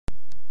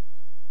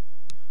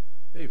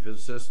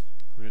physicists,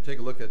 we're going to take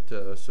a look at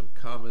some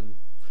common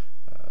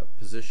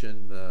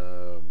position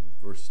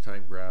versus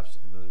time graphs,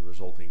 and then the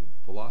resulting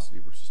velocity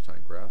versus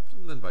time graphs,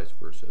 and then vice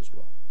versa as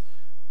well.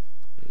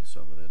 Okay,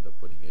 so I'm going to end up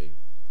putting a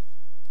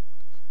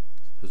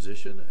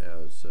position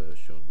as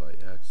shown by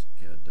x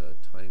and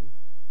time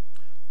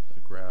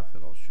graph,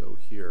 and I'll show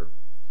here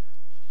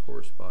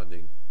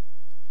corresponding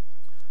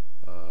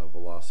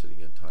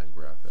velocity and time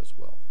graph as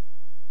well.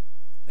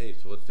 Hey,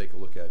 so let's take a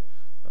look at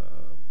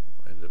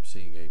I ended up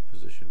seeing a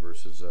position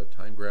versus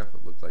time graph.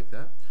 It looked like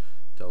that.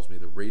 It tells me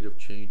the rate of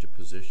change of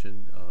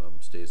position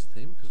stays the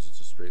same because it's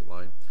a straight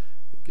line.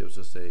 It gives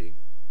us a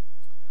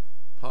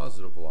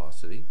positive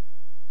velocity,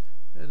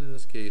 and in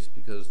this case,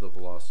 because the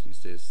velocity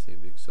stays the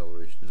same, the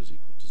acceleration is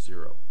equal to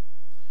 0.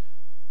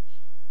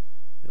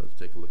 Now let's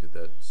take a look at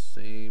that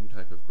same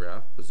type of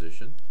graph,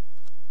 position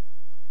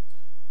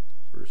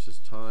versus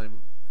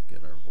time.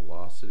 Again, our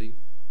velocity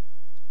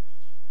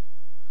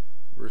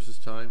versus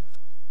time.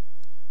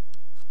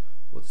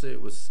 Let's say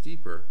it was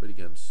steeper, but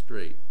again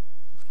straight.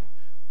 Okay.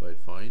 What I'd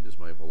find is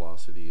my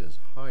velocity is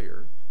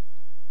higher.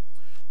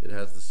 It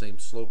has the same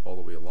slope all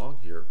the way along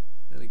here,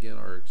 and again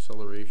our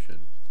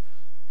acceleration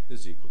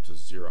is equal to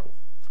 0.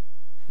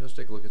 Now let's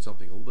take a look at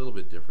something a little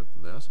bit different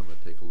than this. I'm going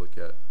to take a look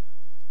at,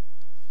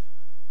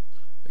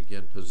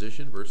 again,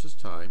 position versus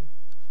time.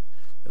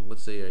 And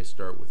let's say I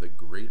start with a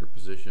greater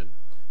position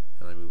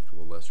and I move to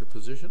a lesser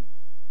position.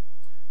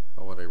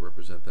 How would I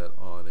represent that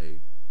on a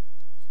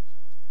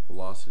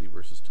velocity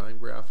versus time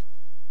graph?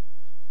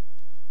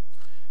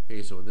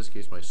 Okay, so in this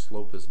case my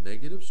slope is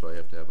negative, so I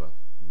have to have a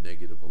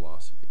negative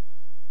velocity.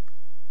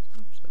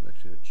 Oops, I'm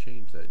actually going to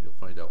change that, and you'll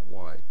find out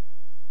why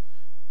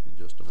in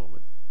just a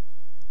moment.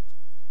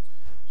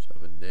 So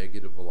I have a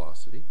negative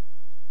velocity.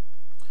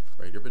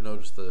 Right here, but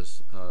notice the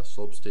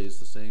slope stays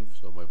the same,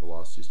 so my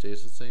velocity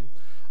stays the same.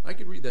 I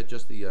could read that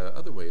just the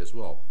other way as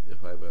well.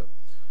 If I have a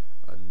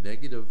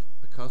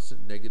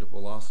constant negative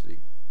velocity,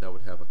 that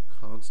would have a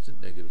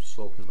constant negative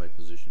slope in my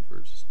position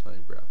versus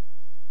time graph.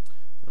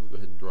 I'm going to go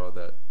ahead and draw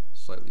that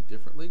slightly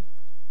differently.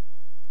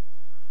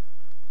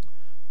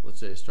 Let's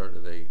say I start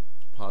at a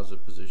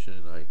positive position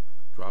and I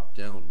drop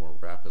down more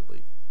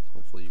rapidly.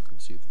 Hopefully you can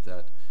see that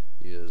that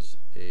is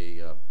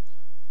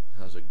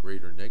has a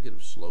greater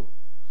negative slope.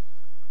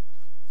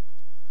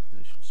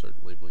 And I should start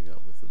labeling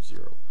that with a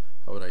 0.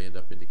 How would I end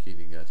up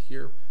indicating that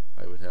here?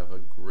 I would have a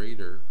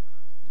greater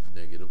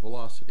negative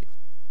velocity.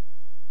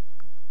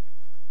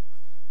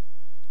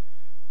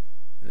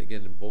 And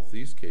again, in both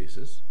these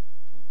cases,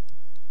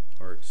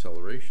 our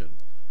acceleration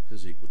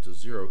is equal to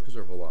 0 because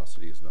our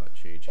velocity is not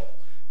changing.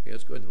 Okay,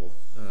 let's go ahead and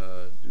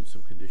we'll do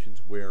some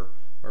conditions where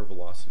our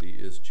velocity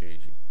is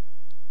changing.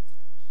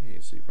 Okay,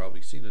 so you've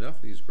probably seen enough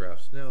of these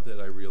graphs now that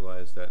I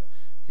realize that,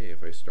 hey,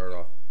 if I start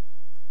off,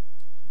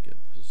 again,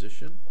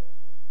 position,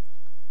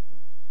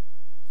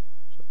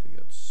 something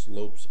that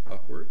slopes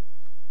upward.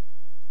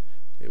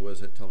 Okay, what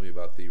does that tell me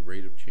about the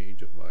rate of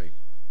change of my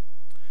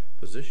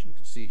position? You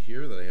can see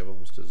here that I have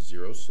almost a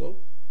 0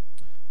 slope.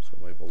 So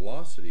my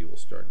velocity will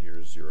start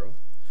near 0.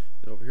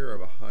 And over here I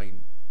have a high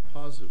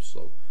positive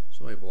slope,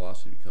 so my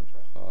velocity becomes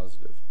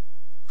positive.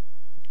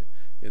 Okay.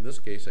 In this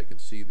case, I can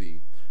see the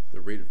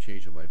rate of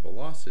change of my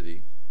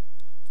velocity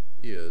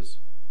is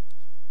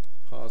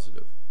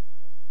positive.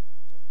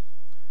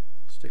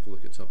 Let's take a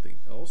look at something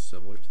else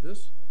similar to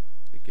this.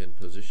 Again,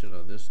 position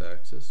on this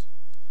axis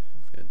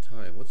and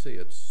time. Let's say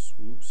it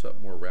swoops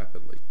up more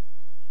rapidly.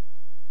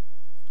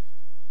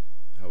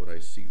 How would I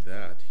see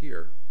that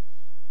here?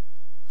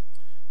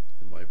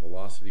 In my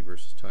velocity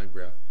versus time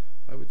graph,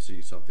 I would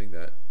see something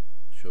that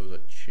shows a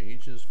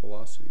change in its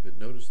velocity, but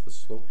notice the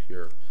slope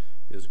here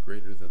is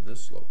greater than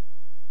this slope.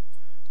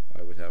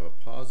 I would have a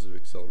positive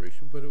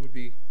acceleration, but it would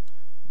be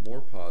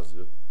more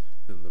positive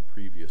than the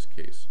previous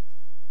case.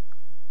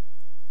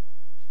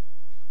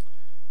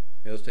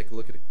 Now let's take a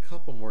look at a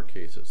couple more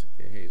cases.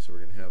 Okay, hey, so we're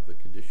going to have the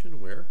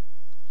condition where,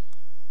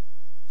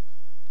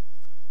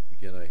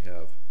 again, I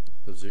have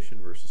position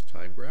versus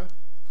time graph.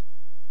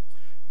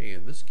 Hey,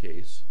 in this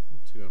case,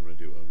 let's see what I'm going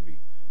to do. I'm going to be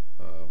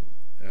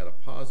at a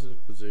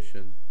positive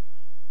position,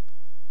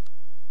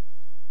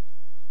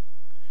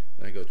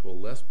 and I go to a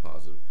less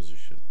positive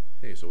position.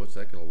 Hey, so what's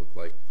that going to look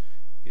like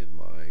in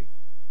my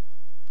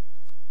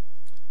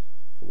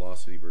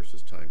velocity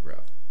versus time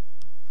graph?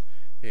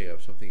 Hey, I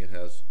have something that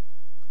has,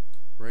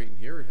 right in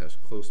here, it has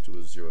close to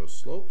a 0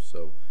 slope,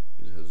 so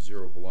it has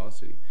 0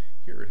 velocity.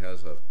 Here it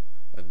has a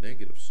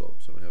negative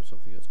slope, so I'm going to have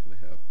something that's going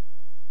to have,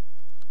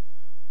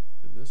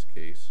 in this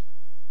case,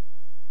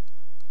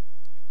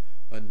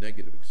 a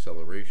negative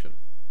acceleration.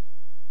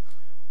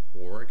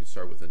 Or I could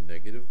start with a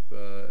negative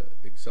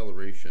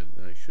acceleration,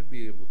 and I should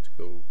be able to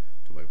go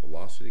to my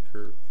velocity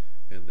curve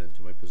and then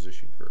to my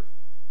position curve.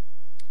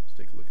 Let's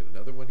take a look at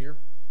another one here.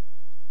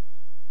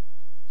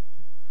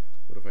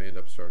 What if I end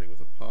up starting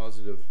with a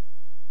positive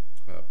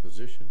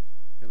position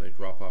and I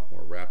drop off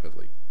more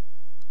rapidly?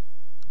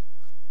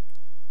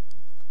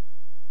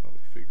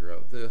 Probably figure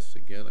out this.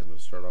 Again, I'm going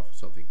to start off with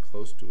something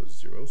close to a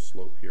 0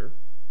 slope here.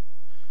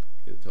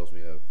 Okay, it tells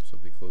me I have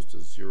something close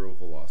to 0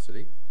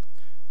 velocity.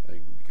 I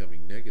become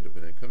becoming negative,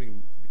 but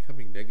I'm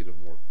becoming negative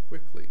more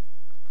quickly.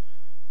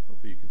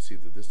 Hopefully you can see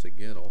that this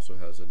again also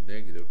has a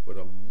negative, but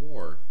a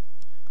more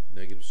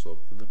negative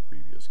slope than the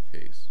previous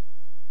case.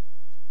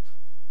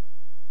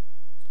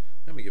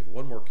 Let me give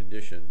one more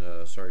condition.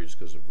 Sorry, just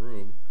because of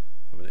room,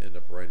 I'm going to end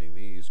up writing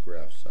these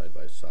graphs side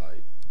by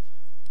side.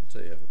 Let's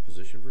say I have a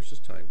position versus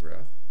time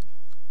graph.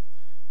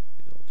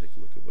 And I'll take a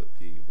look at what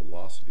the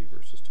velocity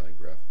versus time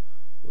graph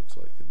looks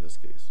like in this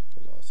case,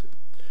 velocity.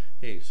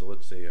 Hey, so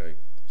let's say I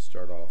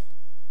start off,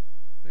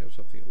 I have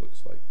something that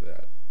looks like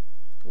that.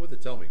 What would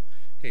it tell me?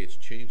 Hey, it's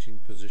changing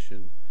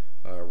position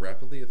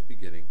rapidly at the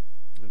beginning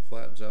and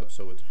flattens out,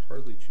 so it's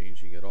hardly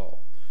changing at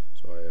all.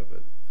 So I have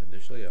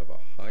initially I have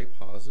a high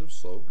positive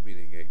slope,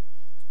 meaning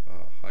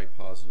a high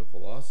positive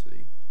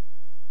velocity,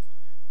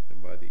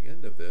 and by the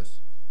end of this,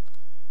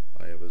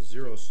 I have a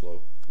zero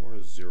slope or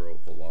a zero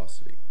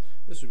velocity.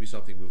 This would be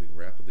something moving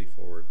rapidly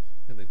forward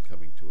and then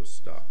coming to a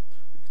stop.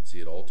 We can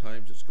see at all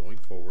times it's going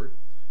forward,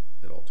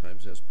 at all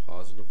times it has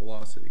positive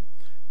velocity,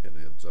 and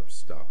it ends up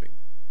stopping.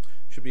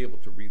 Should be able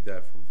to read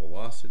that from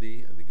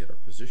velocity and then get our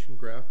position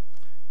graph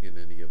in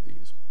any of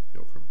these.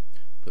 Go from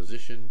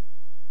position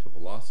to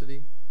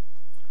velocity,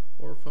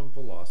 or from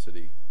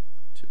velocity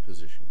to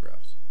position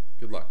graphs.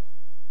 Good luck.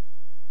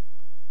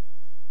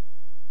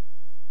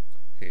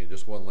 Okay, and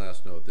just one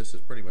last note. This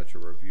is pretty much a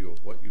review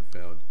of what you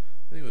found.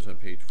 I think it was on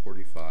page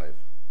 45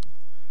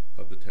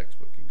 of the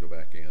textbook. You can go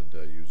back and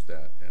use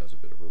that as a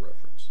bit of a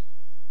reference.